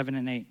verse 7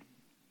 and 8.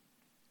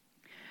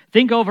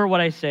 Think over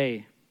what I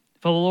say,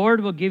 for the Lord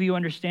will give you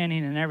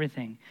understanding in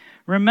everything.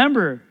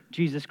 Remember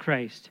Jesus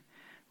Christ,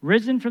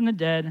 risen from the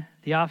dead,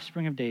 the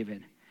offspring of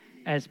David,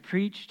 as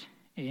preached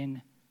in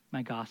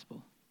my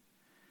gospel.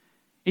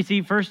 You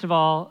see, first of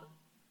all,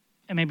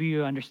 and maybe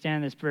you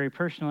understand this very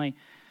personally,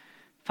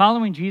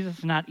 following Jesus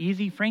is not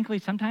easy. Frankly,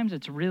 sometimes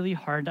it's really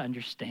hard to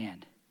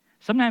understand.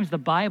 Sometimes the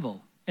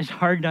Bible is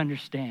hard to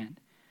understand.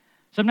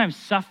 Sometimes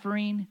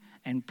suffering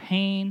and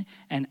pain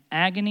and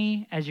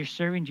agony as you're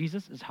serving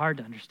Jesus is hard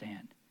to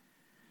understand.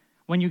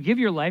 When you give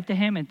your life to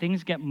him and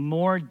things get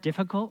more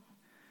difficult,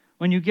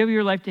 when you give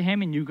your life to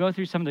him and you go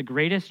through some of the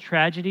greatest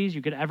tragedies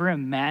you could ever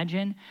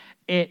imagine,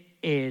 it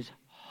is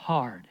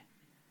hard.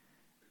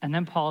 And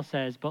then Paul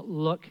says, but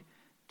look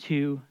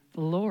to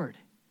the Lord.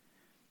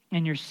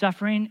 In your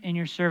suffering, in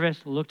your service,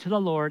 look to the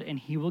Lord and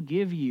he will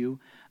give you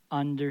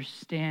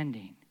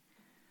understanding.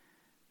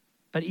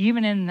 But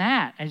even in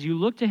that, as you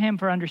look to him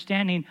for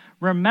understanding,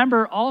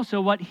 remember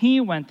also what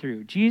he went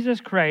through. Jesus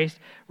Christ,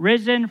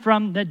 risen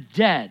from the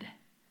dead.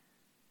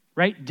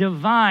 Right?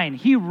 Divine.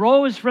 He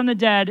rose from the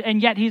dead, and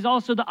yet he's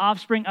also the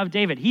offspring of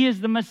David. He is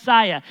the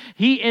Messiah.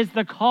 He is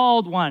the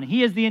called one.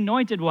 He is the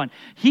anointed one.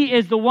 He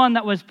is the one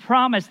that was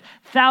promised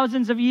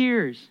thousands of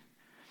years.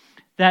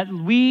 That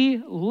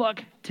we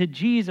look to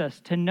Jesus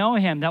to know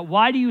him. That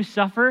why do you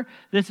suffer?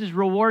 This is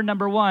reward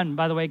number one.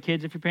 By the way,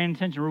 kids, if you're paying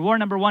attention, reward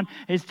number one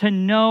is to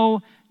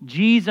know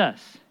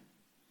Jesus.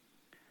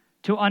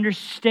 To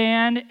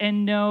understand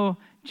and know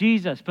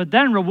Jesus. But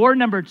then reward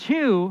number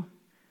two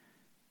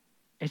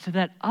is so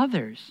that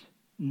others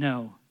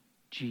know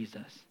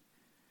Jesus.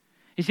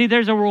 You see,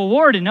 there's a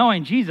reward in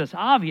knowing Jesus,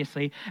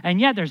 obviously,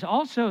 and yet there's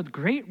also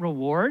great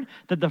reward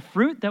that the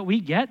fruit that we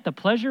get, the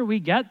pleasure we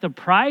get, the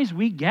prize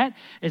we get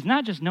is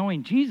not just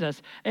knowing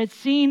Jesus, it's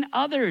seeing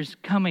others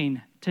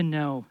coming to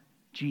know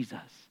Jesus.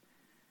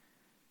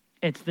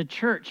 It's the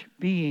church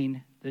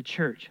being the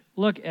church.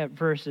 Look at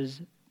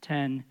verses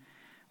 9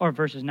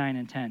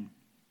 and 10.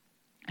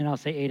 And I'll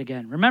say 8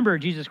 again. Remember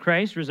Jesus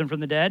Christ, risen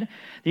from the dead,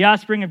 the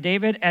offspring of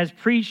David, as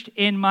preached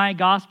in my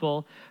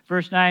gospel,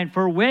 verse 9,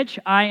 for which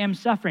I am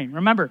suffering.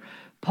 Remember,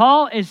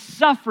 Paul is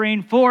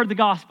suffering for the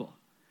gospel.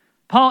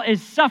 Paul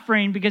is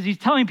suffering because he's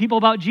telling people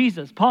about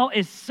Jesus. Paul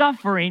is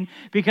suffering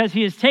because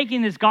he is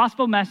taking this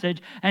gospel message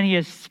and he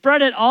has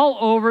spread it all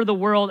over the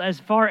world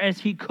as far as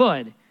he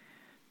could.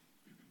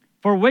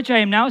 For which I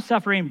am now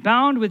suffering,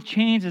 bound with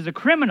chains as a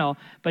criminal.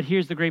 But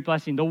here's the great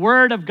blessing. The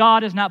word of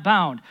God is not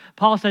bound.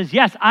 Paul says,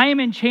 yes, I am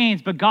in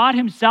chains, but God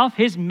himself,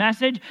 his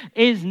message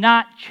is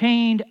not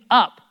chained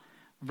up.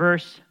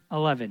 Verse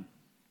 11.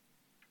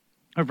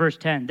 Or verse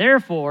 10.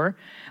 Therefore,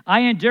 I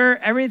endure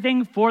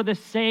everything for the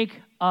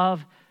sake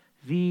of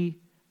the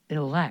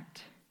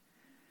elect.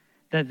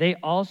 that they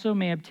also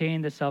may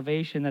obtain the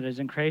salvation that is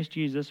in Christ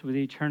Jesus with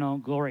eternal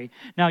glory.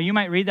 Now, you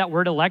might read that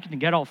word elect and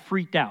get all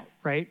freaked out,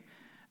 right?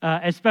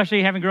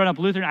 Especially having grown up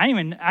Lutheran.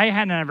 I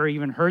hadn't ever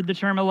even heard the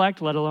term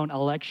elect, let alone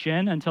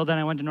election, until then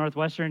I went to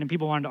Northwestern, and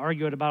people wanted to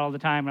argue it about all the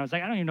time, and I was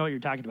like, I don't even know what you're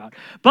talking about.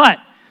 But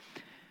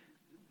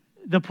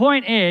the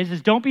point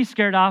is don't be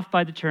scared off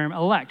by the term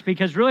elect,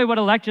 because really what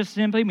elect just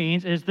simply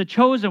means is the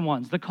chosen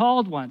ones, the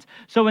called ones.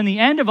 So in the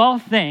end of all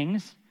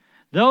things,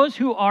 those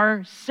who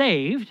are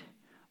saved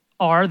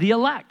are the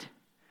elect.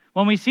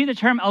 When we see the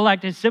term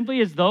elect, it simply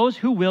is those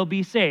who will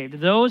be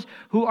saved, those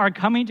who are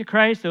coming to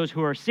Christ, those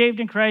who are saved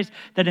in Christ,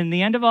 that in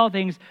the end of all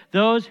things,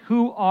 those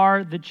who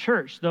are the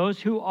church, those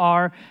who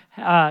are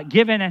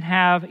given and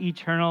have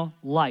eternal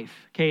life.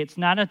 Okay, it's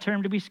not a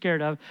term to be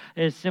scared of,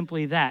 it is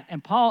simply that.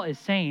 And Paul is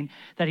saying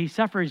that he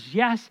suffers,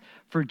 yes,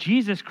 for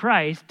Jesus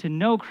Christ, to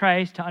know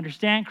Christ, to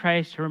understand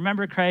Christ, to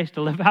remember Christ,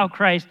 to live out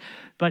Christ,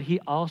 but he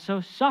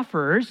also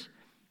suffers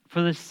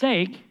for the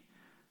sake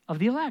of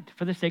the elect,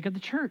 for the sake of the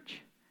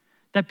church,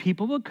 that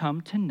people will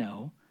come to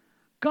know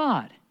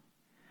God,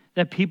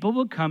 that people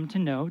will come to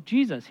know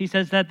Jesus. He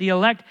says that the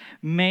elect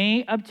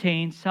may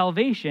obtain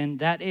salvation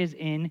that is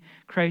in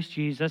Christ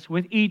Jesus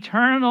with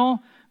eternal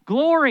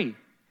glory.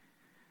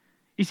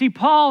 You see,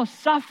 Paul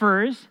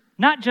suffers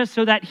not just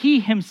so that he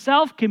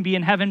himself can be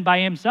in heaven by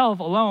himself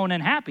alone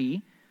and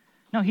happy.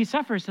 No, he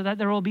suffers so that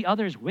there will be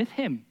others with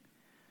him.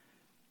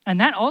 And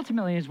that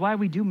ultimately is why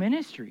we do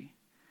ministry.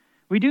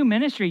 We do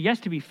ministry, yes,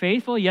 to be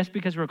faithful, yes,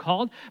 because we're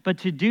called, but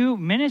to do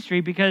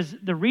ministry because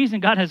the reason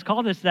God has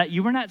called us is that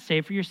you were not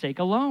saved for your sake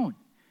alone.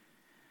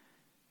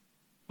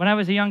 When I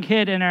was a young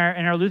kid in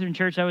our Lutheran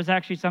church, that was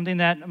actually something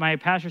that my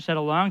pastor said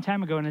a long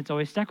time ago, and it's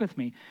always stuck with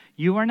me.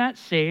 You are not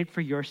saved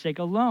for your sake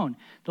alone.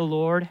 The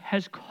Lord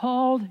has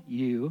called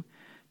you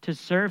to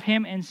serve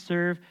him and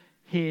serve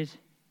his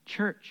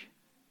church,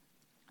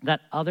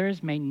 that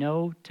others may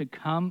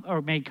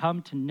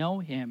come to know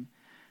him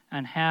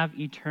and have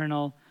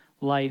eternal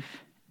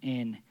life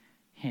in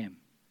him.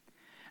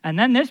 And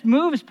then this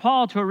moves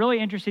Paul to a really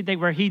interesting thing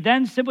where he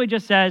then simply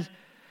just says,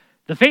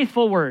 the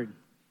faithful word,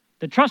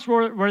 the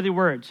trustworthy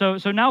word. So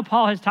now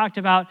Paul has talked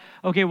about,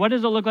 okay, what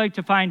does it look like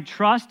to find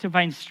trust, to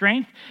find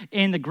strength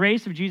in the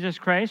grace of Jesus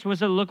Christ? What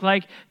does it look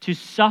like to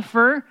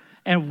suffer?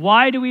 And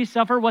why do we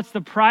suffer? What's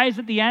the prize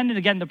at the end? And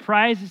again, the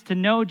prize is to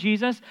know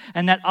Jesus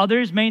and that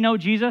others may know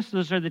Jesus.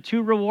 Those are the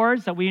two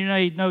rewards, that we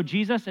may know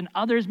Jesus and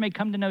others may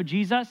come to know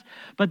Jesus.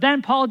 But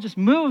then Paul just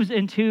moves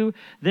into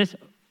this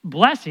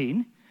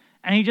blessing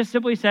and he just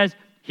simply says,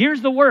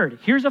 here's the word.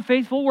 Here's a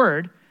faithful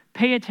word.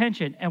 Pay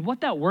attention. And what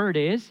that word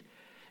is,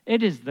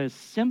 it is the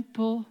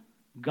simple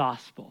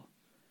gospel.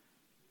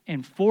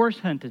 In 4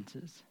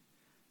 sentences,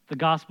 the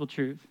gospel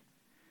truth.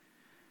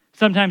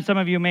 Sometimes some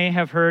of you may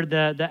have heard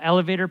the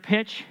elevator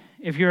pitch.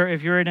 If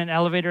you're in an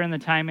elevator and the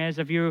time is,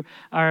 if you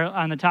are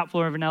on the top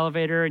floor of an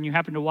elevator and you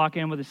happen to walk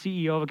in with a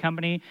CEO of a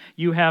company,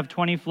 you have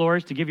 20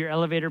 floors to give your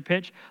elevator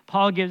pitch.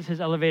 Paul gives his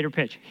elevator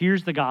pitch.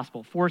 Here's the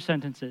gospel, 4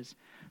 sentences.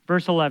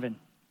 Verse 11.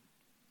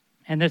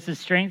 And this is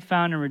strength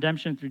found in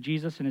redemption through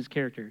Jesus and his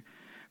character.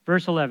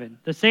 Verse 11.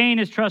 The saying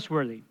is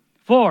trustworthy.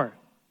 4.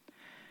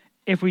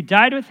 If we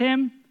died with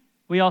him,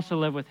 we also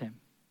live with him.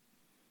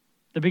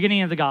 The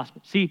beginning of the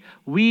gospel. See,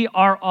 we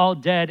are all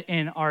dead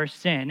in our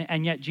sin,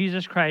 and yet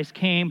Jesus Christ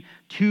came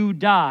to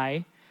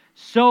die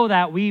so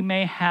that we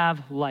may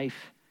have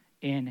life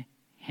in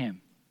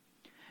him.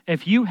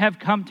 If you have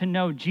come to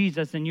know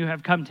Jesus, and you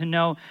have come to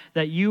know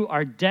that you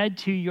are dead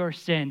to your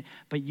sin,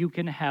 but you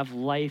can have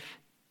life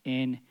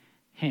in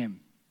him.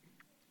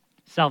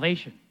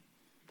 Salvation.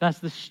 That's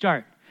the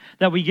start.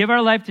 That we give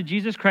our life to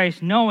Jesus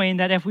Christ, knowing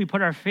that if we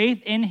put our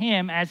faith in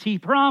him, as he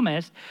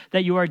promised,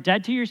 that you are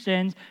dead to your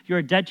sins, you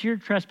are dead to your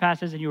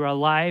trespasses, and you are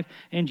alive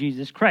in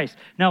Jesus Christ.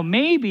 Now,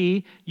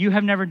 maybe you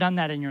have never done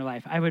that in your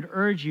life. I would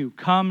urge you,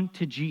 come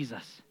to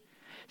Jesus.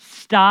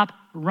 Stop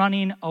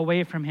running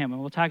away from him,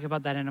 and we'll talk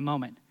about that in a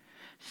moment.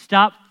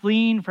 Stop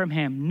fleeing from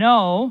him.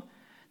 Know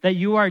that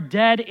you are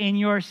dead in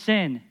your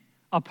sin.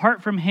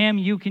 Apart from him,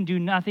 you can do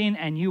nothing,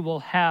 and you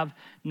will have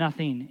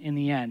nothing in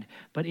the end.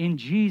 But in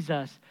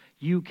Jesus,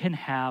 you can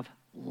have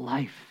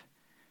life,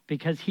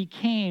 because he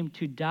came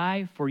to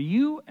die for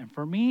you and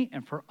for me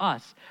and for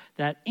us,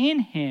 that in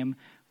him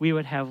we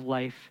would have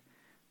life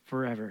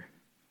forever.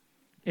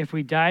 If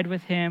we died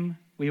with him,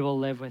 we will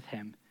live with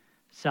him.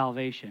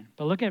 Salvation.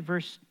 But look at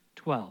verse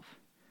 12,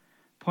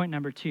 point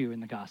number 2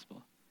 in the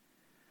gospel.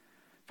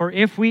 For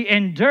if we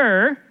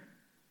endure,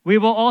 we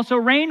will also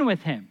reign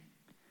with him.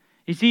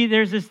 You see,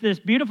 there's this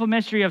beautiful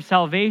mystery of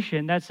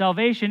salvation. That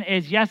salvation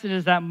is, yes, it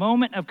is that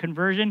moment of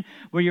conversion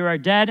where you are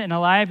dead and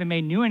alive and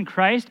made new in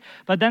Christ.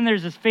 But then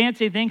there's this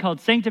fancy thing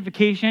called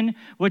sanctification,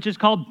 which is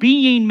called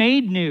being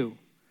made new.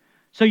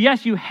 So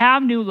yes, you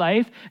have new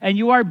life and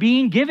you are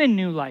being given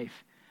new life.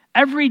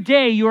 Every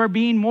day you are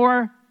being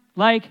more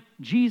like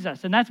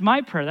Jesus. And that's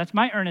my prayer. That's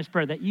my earnest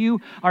prayer, that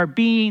you are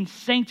being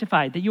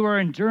sanctified, that you are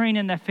enduring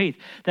in that faith,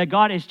 that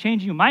God is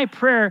changing you. My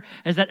prayer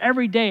is that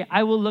every day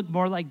I will look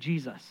more like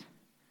Jesus.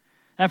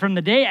 That from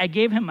the day I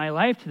gave him my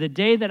life to the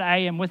day that I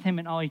am with him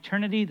in all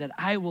eternity, that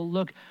I will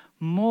look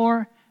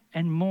more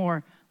and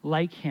more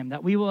like him,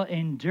 that we will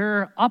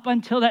endure up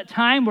until that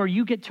time where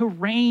you get to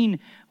reign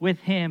with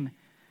him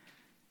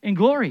in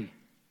glory.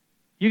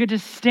 You get to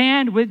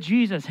stand with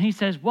Jesus. And he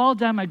says, well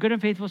done, my good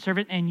and faithful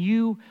servant, and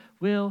you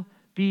will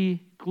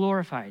be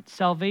glorified.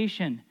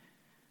 Salvation,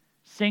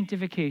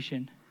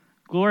 sanctification,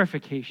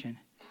 glorification.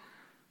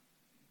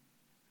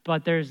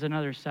 But there's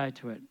another side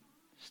to it,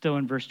 still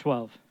in verse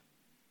 12.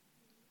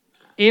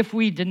 If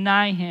we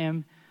deny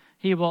him,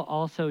 he will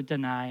also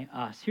deny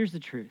us. Here's the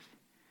truth.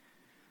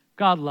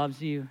 God loves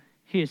you.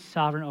 He is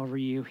sovereign over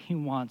you. He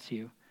wants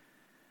you.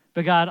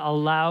 But God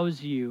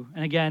allows you,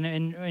 and again,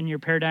 in your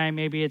paradigm,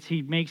 maybe it's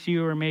he makes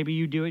you, or maybe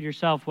you do it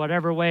yourself,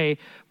 whatever way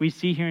we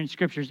see here in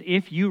Scriptures.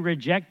 If you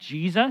reject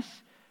Jesus,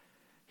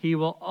 he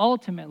will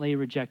ultimately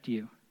reject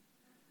you.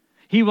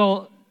 He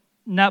will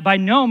not by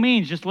no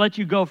means just let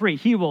you go free.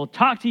 He will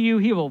talk to you.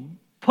 He will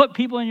put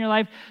people in your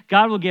life.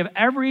 God will give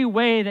every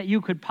way that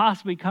you could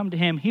possibly come to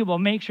him. He will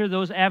make sure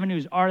those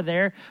avenues are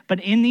there.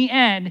 But in the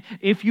end,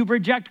 if you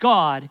reject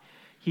God,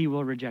 he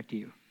will reject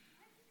you.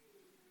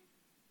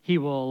 He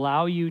will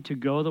allow you to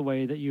go the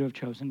way that you have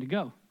chosen to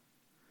go.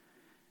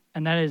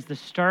 And that is the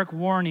stark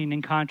warning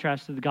in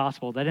contrast to the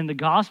gospel, that in the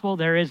gospel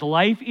there is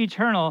life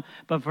eternal,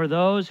 but for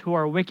those who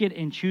are wicked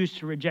and choose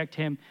to reject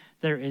him,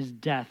 there is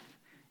death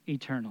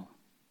eternal.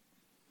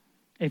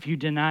 If you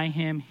deny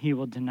him, he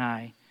will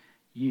deny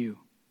you.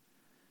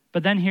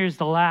 But then here's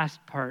the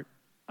last part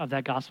of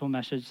that gospel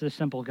message, the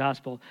simple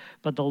gospel.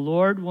 But the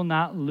Lord will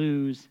not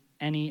lose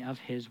any of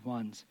his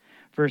ones.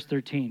 Verse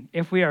 13,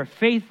 if we are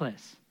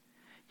faithless,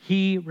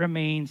 he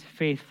remains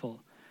faithful,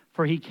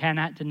 for he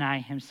cannot deny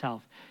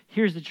himself.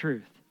 Here's the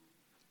truth,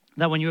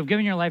 that when you have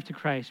given your life to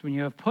Christ, when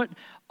you have put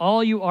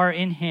all you are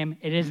in him,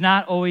 it is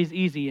not always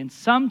easy. And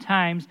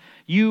sometimes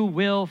you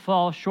will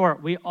fall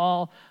short. We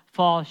all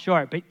fall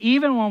short. But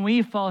even when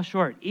we fall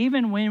short,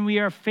 even when we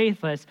are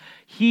faithless,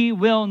 he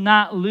will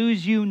not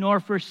lose you nor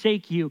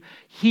forsake you.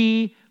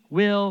 He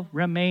will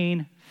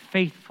remain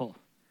faithful.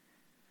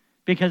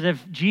 Because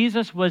if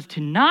Jesus was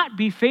to not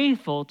be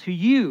faithful to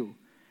you,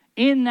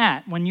 in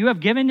that, when you have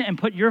given and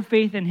put your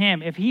faith in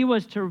him, if he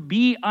was to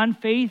be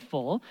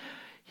unfaithful,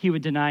 he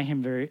would deny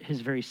him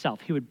his very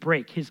self. He would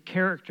break. His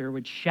character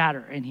would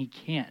shatter, and he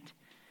can't.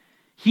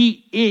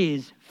 He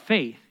is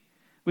faith.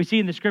 We see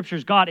in the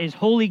scriptures, God is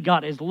holy,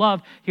 God is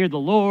love. Here, the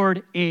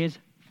Lord is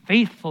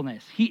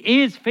faithfulness. He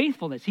is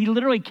faithfulness. He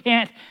literally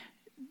can't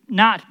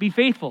not be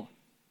faithful.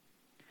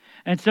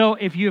 And so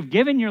if you have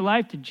given your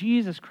life to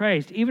Jesus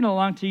Christ, even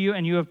along to you,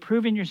 and you have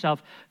proven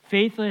yourself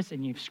faithless,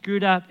 and you've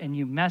screwed up, and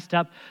you've messed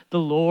up, the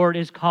Lord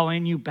is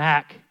calling you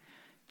back,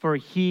 for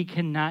he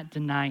cannot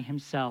deny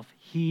himself.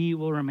 He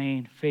will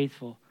remain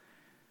faithful.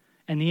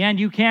 In the end,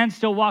 you can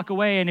still walk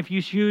away, and if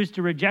you choose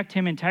to reject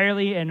him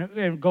entirely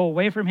and go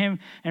away from him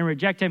and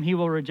reject him, he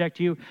will reject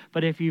you.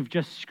 But if you've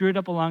just screwed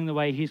up along the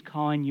way, he's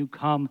calling you,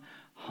 come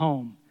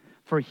home,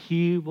 for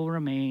he will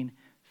remain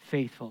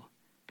faithful,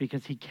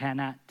 because he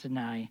cannot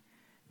deny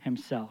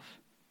himself.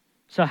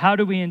 So how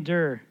do we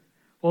endure?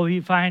 Well, we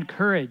find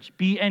courage.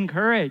 Be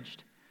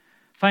encouraged.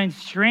 Find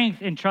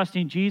strength in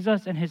trusting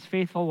Jesus and his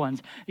faithful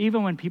ones.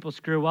 Even when people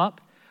screw up,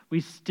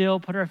 we still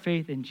put our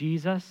faith in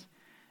Jesus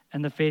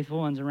and the faithful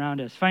ones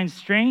around us. Find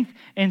strength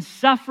in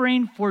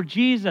suffering for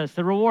Jesus,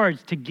 the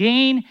rewards, to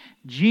gain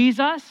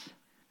Jesus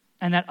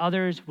and that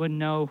others would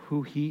know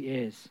who he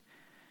is.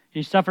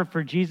 You suffer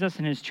for Jesus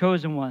and his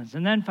chosen ones.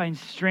 And then find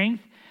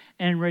strength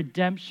in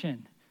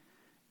redemption,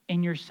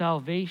 in your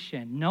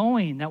salvation,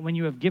 knowing that when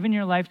you have given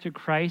your life to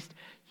Christ,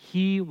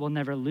 he will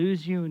never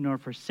lose you nor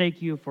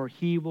forsake you, for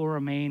he will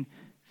remain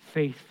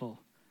faithful,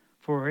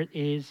 for it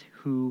is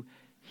who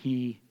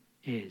he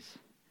is.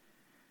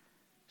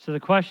 So the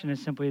question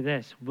is simply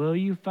this: will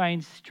you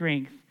find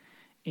strength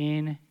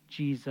in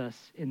Jesus,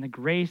 in the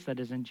grace that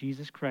is in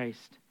Jesus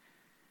Christ,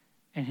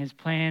 and his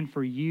plan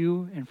for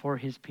you and for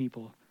his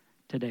people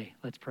today?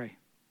 Let's pray.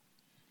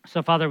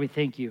 So, Father, we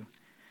thank you.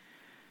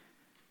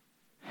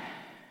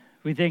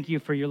 We thank you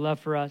for your love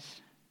for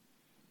us.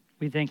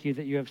 We thank you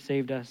that you have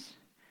saved us.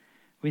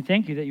 We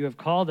thank you that you have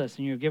called us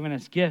and you have given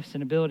us gifts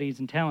and abilities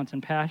and talents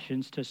and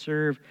passions to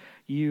serve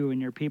you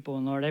and your people.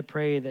 And Lord, I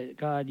pray that,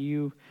 God,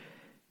 you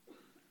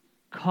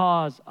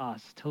cause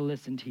us to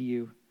listen to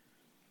you,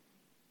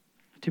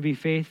 to be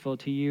faithful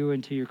to you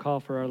and to your call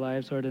for our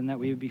lives, Lord, and that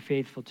we would be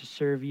faithful to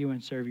serve you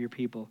and serve your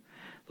people.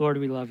 Lord,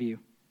 we love you.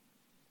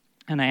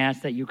 And I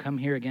ask that you come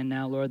here again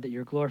now, Lord, that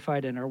you're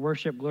glorified in our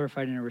worship,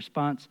 glorified in our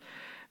response,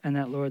 and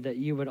that, Lord, that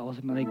you would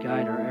ultimately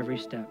guide our every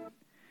step.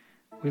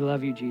 We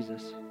love you,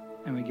 Jesus,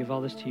 and we give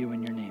all this to you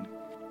in your name.